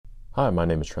Hi, my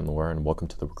name is Trenton, and welcome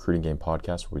to the Recruiting Game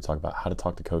Podcast, where we talk about how to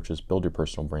talk to coaches, build your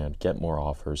personal brand, get more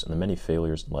offers, and the many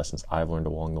failures and lessons I've learned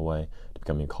along the way to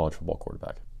becoming a college football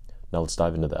quarterback. Now let's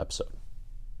dive into the episode.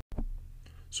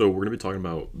 So we're going to be talking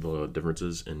about the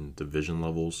differences in division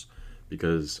levels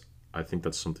because I think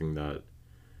that's something that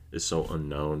is so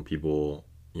unknown. People,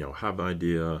 have an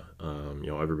idea.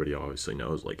 Everybody obviously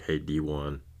knows, like, hey,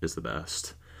 D1 is the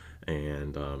best,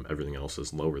 and everything else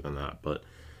is lower than that. But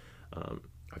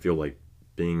I feel like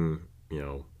being,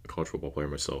 a college football player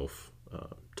myself,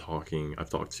 I've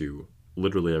talked to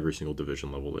literally every single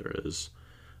division level there is.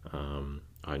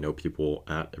 I know people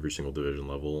at every single division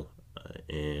level,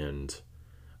 and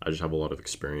I just have a lot of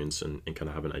experience and kind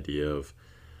of have an idea of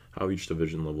how each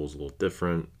division level is a little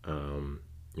different, on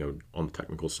the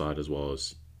technical side as well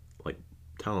as like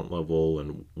talent level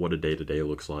and what a day-to-day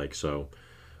looks like. So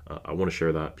I want to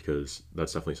share that because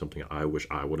that's definitely something I wish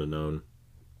I would have known,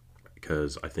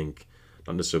 because I think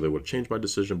not necessarily would have changed my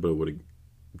decision, but it would have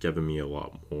given me a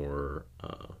lot more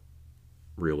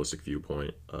realistic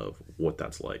viewpoint of what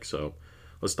that's like. So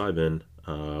let's dive in.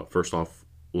 First off,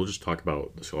 we'll just talk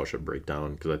about the scholarship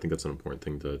breakdown, because I think that's an important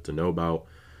thing to know about,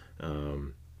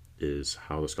 is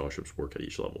how the scholarships work at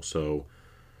each level. So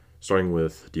starting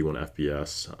with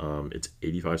D1-FBS, it's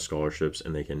 85 scholarships,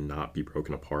 and they cannot be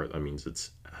broken apart. That means it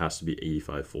has to be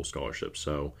 85 full scholarships.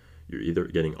 So you're either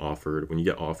getting offered, when you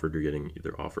get offered, you're getting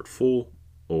either offered full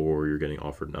or you're getting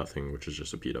offered nothing, which is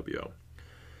just a PWO.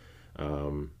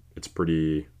 It's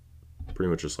pretty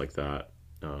much just like that.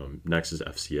 Next is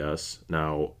FCS.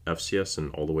 Now, FCS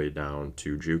and all the way down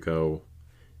to JUCO,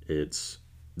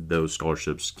 those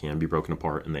scholarships can be broken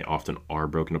apart, and they often are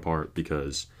broken apart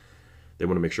because they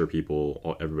want to make sure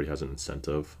everybody has an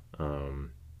incentive. Though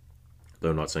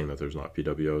I'm not saying that there's not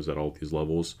PWOs at all these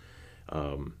levels.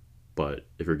 But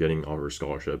if you're getting offered a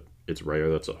scholarship, it's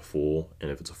rare that's a full. And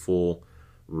if it's a full,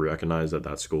 recognize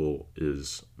that school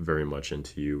is very much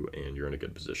into you and you're in a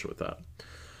good position with that.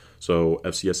 So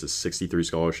FCS is 63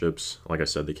 scholarships. Like I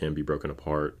said, they can be broken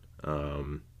apart.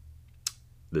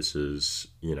 This is,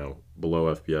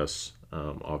 below FBS,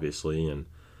 obviously, and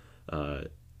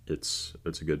it's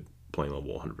a good playing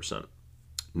level 100%.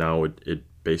 Now it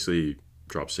basically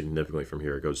drops significantly from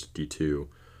here. It goes to D2,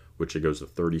 which it goes to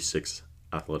 36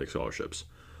 athletic scholarships.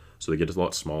 So they get a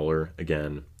lot smaller.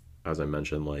 Again, as I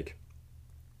mentioned,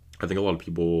 I think a lot of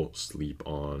people just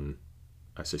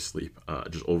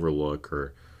overlook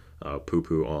or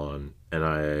poo-poo on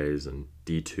NAIAs and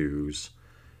D2s.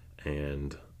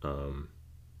 And I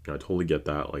totally get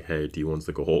that. Like, hey, D1's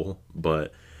the goal.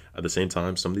 But at the same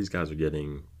time, some of these guys are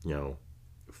getting,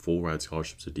 full ride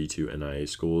scholarships to D2 NAIA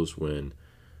schools when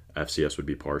FCS would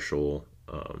be partial,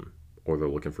 or they're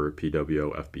looking for a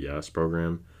PWO-FBS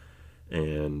program.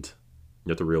 And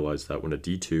you have to realize that when a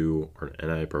D2 or an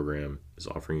NAIA program is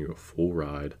offering you a full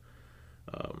ride,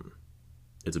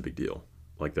 it's a big deal.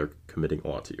 Like, they're committing a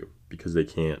lot to you, because they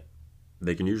can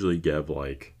usually give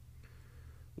like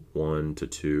 1 to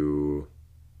 2,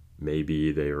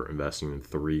 maybe they are investing in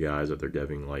 3 guys that they're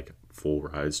giving like full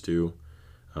rides to,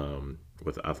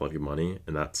 with athletic money.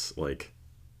 And that's like,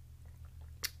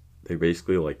 they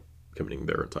basically like committing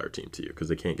their entire team to you, because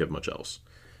they can't give much else.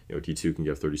 D2 can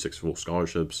give 36 full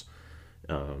scholarships.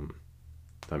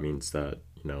 That means that,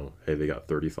 hey, they got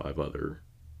 35 other,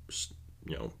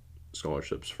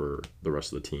 scholarships for the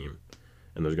rest of the team,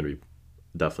 and there's going to be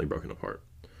definitely broken apart.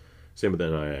 Same with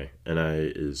NAIA.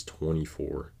 NAIA is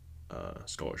 24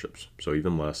 scholarships, so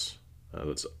even less.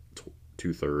 That's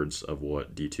 2/3 of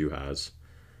what D2 has.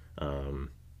 And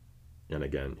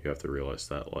again, you have to realize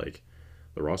that, like,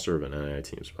 the roster of an NAIA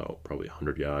team is about probably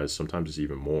 100 guys. Sometimes it's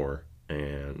even more,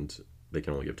 and they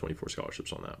can only give 24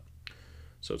 scholarships on that.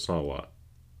 So it's not a lot.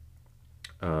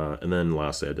 And then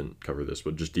lastly, I didn't cover this,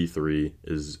 but just D3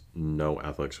 is no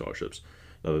athletic scholarships.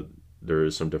 Now, there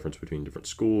is some difference between different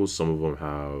schools. Some of them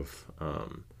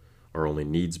are only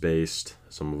needs-based.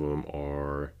 Some of them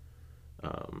are,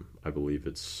 I believe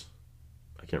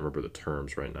I can't remember the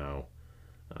terms right now,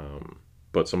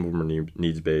 but some of them are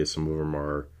needs-based. Some of them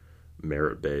are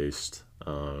merit-based.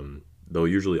 They'll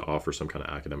usually offer some kind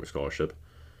of academic scholarship,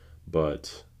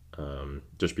 but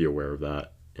just be aware of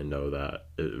that and know that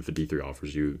if a D3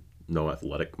 offers you, no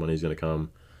athletic money is going to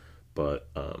come, but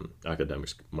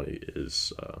academics money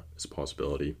is a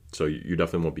possibility. So you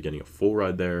definitely won't be getting a full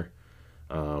ride there,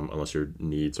 unless your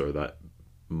needs are that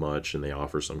much and they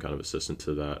offer some kind of assistance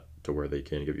to that, to where they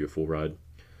can give you a full ride.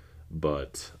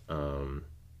 But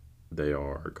they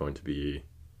are going to be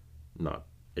not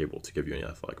able to give you any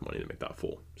athletic money to make that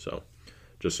full. So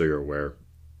just so you're aware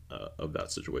of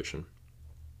that situation.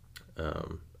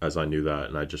 As I knew that,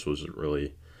 and I just wasn't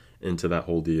really into that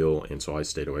whole deal, and so I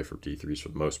stayed away from D3s for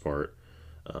the most part.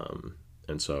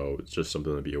 And so it's just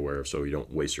something to be aware of, so you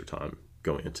don't waste your time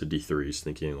going into D3s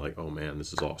thinking like, oh man,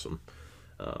 this is awesome.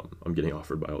 I'm getting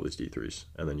offered by all these D3s,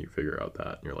 and then you figure out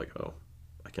that and you're like, oh,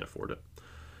 I can't afford it.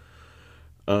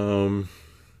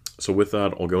 So with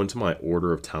that, I'll go into my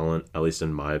order of talent, at least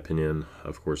in my opinion.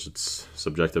 Of course, it's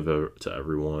subjective to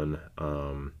everyone,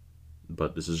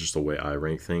 but this is just the way I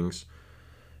rank things.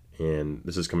 And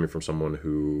this is coming from someone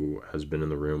who has been in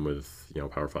the room with,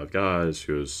 Power 5 guys,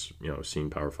 who has, seen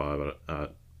Power 5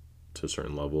 to a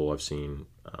certain level. I've seen,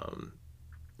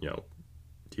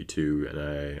 D2,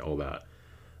 NAIA, all that.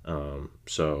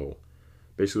 So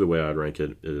basically the way I'd rank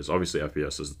it is obviously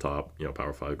FBS is the top,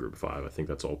 Power 5, Group 5. I think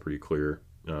that's all pretty clear,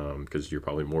 because you're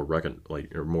probably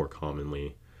you're more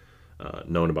commonly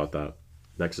known about that.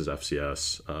 Next is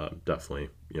FCS, definitely,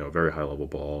 very high level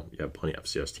ball. You have plenty of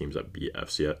FCS teams that beat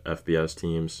FBS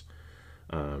teams.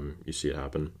 You see it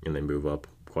happen, and they move up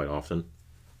quite often.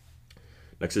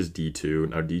 Next is D2.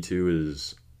 Now D2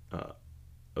 is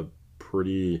a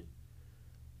pretty,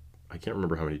 I can't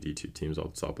remember how many D2 teams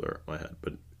off the top of my head,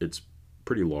 but it's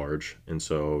pretty large, and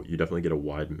so you definitely get a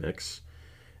wide mix.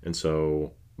 And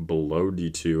so below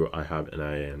D2, I have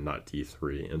NAIA and not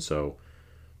D3, and so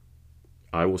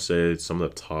I will say some of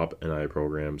the top NAIA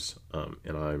programs,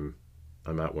 and I'm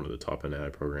at one of the top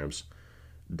NAIA programs,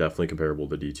 definitely comparable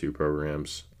to D2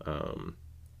 programs, to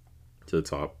the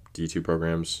top D2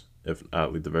 programs, if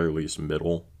at the very least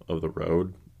middle of the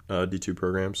road D2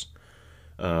 programs.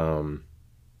 And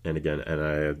again,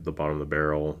 NAIA at the bottom of the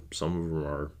barrel. Some of them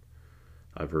are,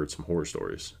 I've heard some horror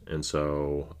stories, and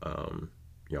so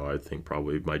I think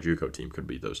probably my JUCO team could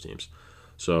beat those teams.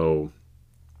 So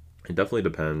it definitely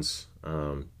depends,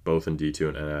 both in D2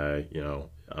 and NAIA.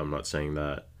 I'm not saying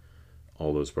that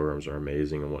all those programs are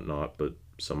amazing and whatnot, but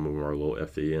some of them are a little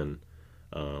iffy, and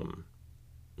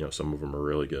some of them are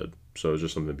really good. So it's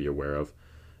just something to be aware of.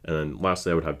 And then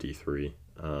lastly, I would have D3.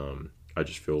 I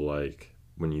just feel like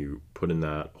when you put in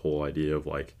that whole idea of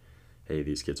like, hey,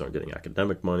 these kids aren't getting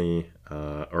academic money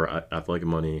or athletic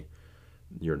money,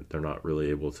 they're not really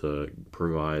able to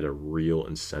provide a real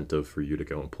incentive for you to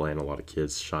go and play, and a lot of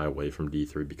kids shy away from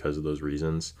D3 because of those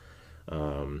reasons.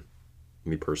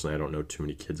 Me personally, I don't know too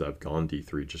many kids that have gone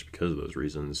D3 just because of those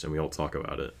reasons, and we all talk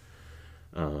about it.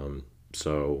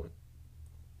 So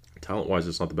talent-wise,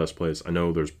 it's not the best place. I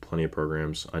know there's plenty of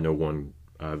programs. I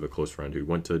have a close friend who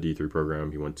went to a D3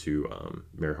 program. He went to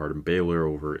Mary Hardin Baylor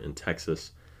over in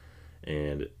Texas,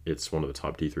 and it's one of the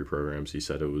top D3 programs. He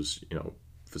said it was,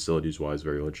 facilities-wise,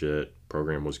 very legit.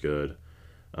 Program was good,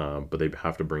 but they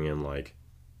have to bring in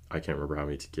I can't remember how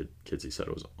many kids he said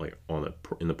it was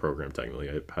in the program. Technically,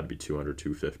 it had to be 200,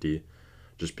 250,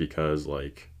 just because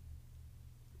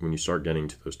when you start getting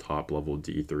to those top level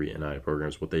D3 NAIA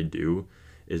programs, what they do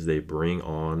is they bring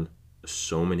on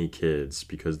so many kids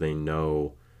because they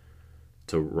know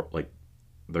they're going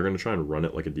to try and run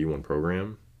it like a D1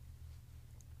 program,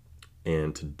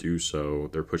 and to do so,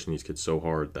 they're pushing these kids so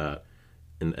hard that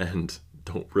in the end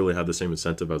don't really have the same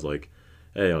incentive as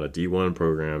hey, on a D1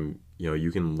 program,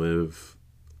 you can live,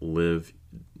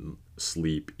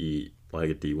 sleep, eat like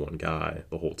a D1 guy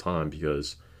the whole time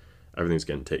because everything's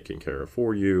getting taken care of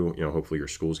for you. Hopefully your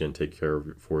school's getting taken care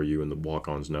of for you, and the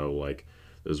walk-ons know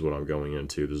this is what I'm going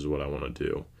into, this is what I want to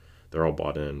do. They're all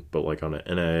bought in. But on an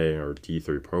NA or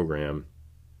D3 program,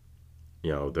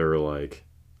 they're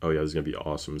oh yeah, this is going to be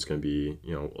awesome. It's going to be, a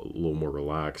little more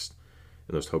relaxed.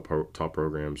 And those top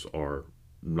programs are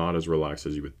not as relaxed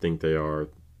as you would think they are.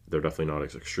 They're definitely not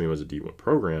as extreme as a D1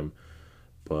 program,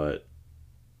 but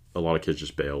a lot of kids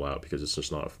just bail out because it's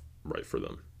just not right for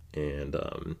them. And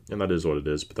that is what it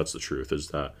is. But that's the truth, is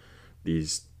that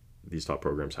these top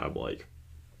programs have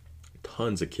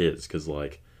tons of kids, because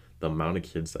the amount of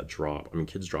kids that drop,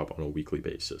 kids drop on a weekly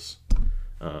basis.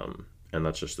 And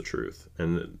that's just the truth.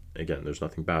 And again, there's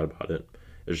nothing bad about it.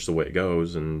 It's just the way it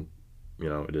goes, and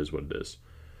it is what it is.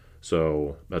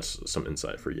 So that's some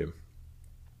insight for you.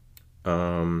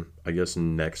 I guess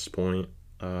next point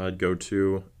I'd go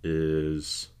to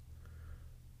is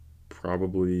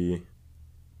probably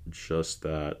just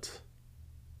that.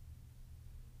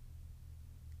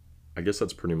 I guess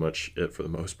that's pretty much it for the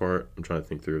most part. I'm trying to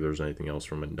think through if there's anything else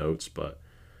from my notes, but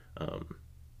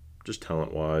just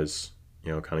talent-wise,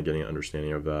 kind of getting an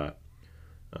understanding of that.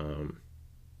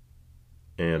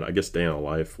 And I guess day in a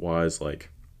life-wise,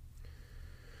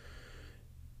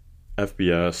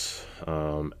 FBS,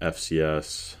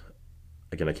 FCS.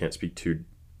 Again, I can't speak too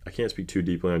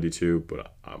deeply on D2,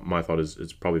 but my thought is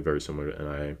it's probably very similar to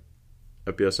NAIA.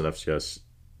 FBS and FCS,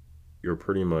 you're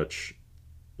pretty much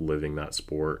living that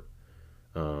sport.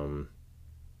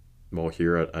 Well,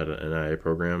 here at an NAIA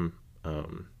program,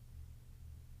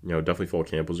 definitely fall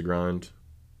camp was a grind,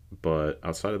 but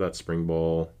outside of that, spring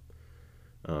ball,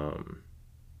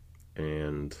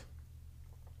 and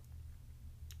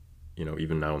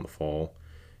even now in the fall,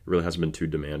 it really hasn't been too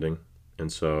demanding,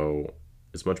 and so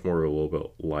it's much more a little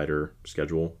bit lighter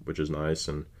schedule, which is nice,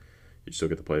 and you still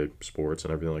get to play sports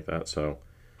and everything like that. So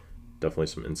definitely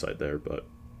some insight there, but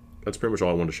that's pretty much all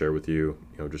I wanted to share with you.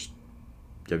 Just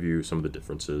give you some of the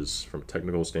differences from a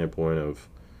technical standpoint of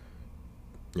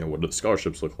what do the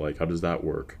scholarships look like, how does that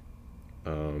work,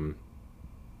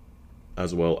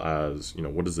 as well as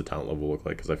what does the talent level look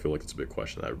like, because I feel like it's a big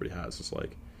question that everybody has. It's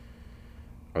like,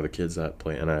 are the kids that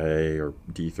play NAIA or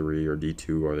D3 or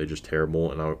D2, are they just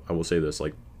terrible? And I will say this,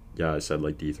 like, yeah, I said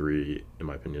like D3 in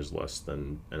my opinion is less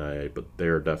than NAIA, but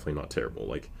they're definitely not terrible.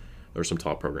 Like, there's some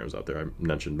top programs out there. I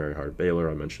mentioned Mary Hard Baylor.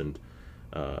 I mentioned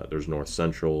there's North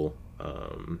Central.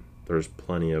 There's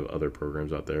plenty of other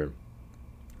programs out there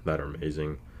that are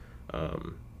amazing.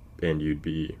 And you'd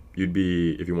be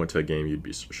if you went to a game, you'd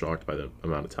be shocked by the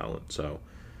amount of talent. So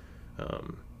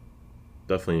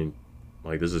definitely,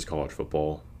 like, this is college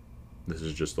football. This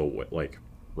is just the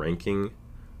ranking.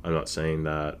 I'm not saying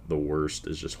that the worst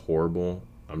is just horrible.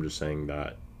 I'm just saying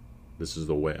that this is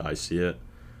the way I see it.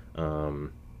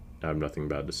 I have nothing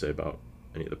bad to say about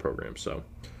any of the programs. So,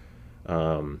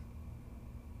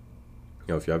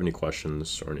 if you have any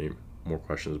questions or any more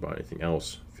questions about anything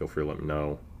else, feel free to let me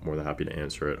know. More than happy to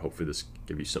answer it. Hopefully this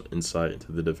give you some insight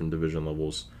into the different division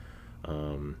levels.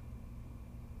 And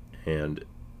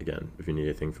again, if you need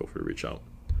anything, feel free to reach out.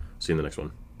 See you in the next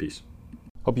one. Peace.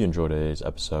 Hope you enjoyed today's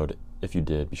episode. If you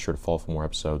did, be sure to follow for more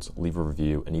episodes, leave a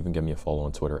review, and even give me a follow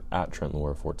on Twitter at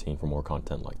TrentonLaura14 for more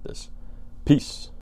content like this. Peace.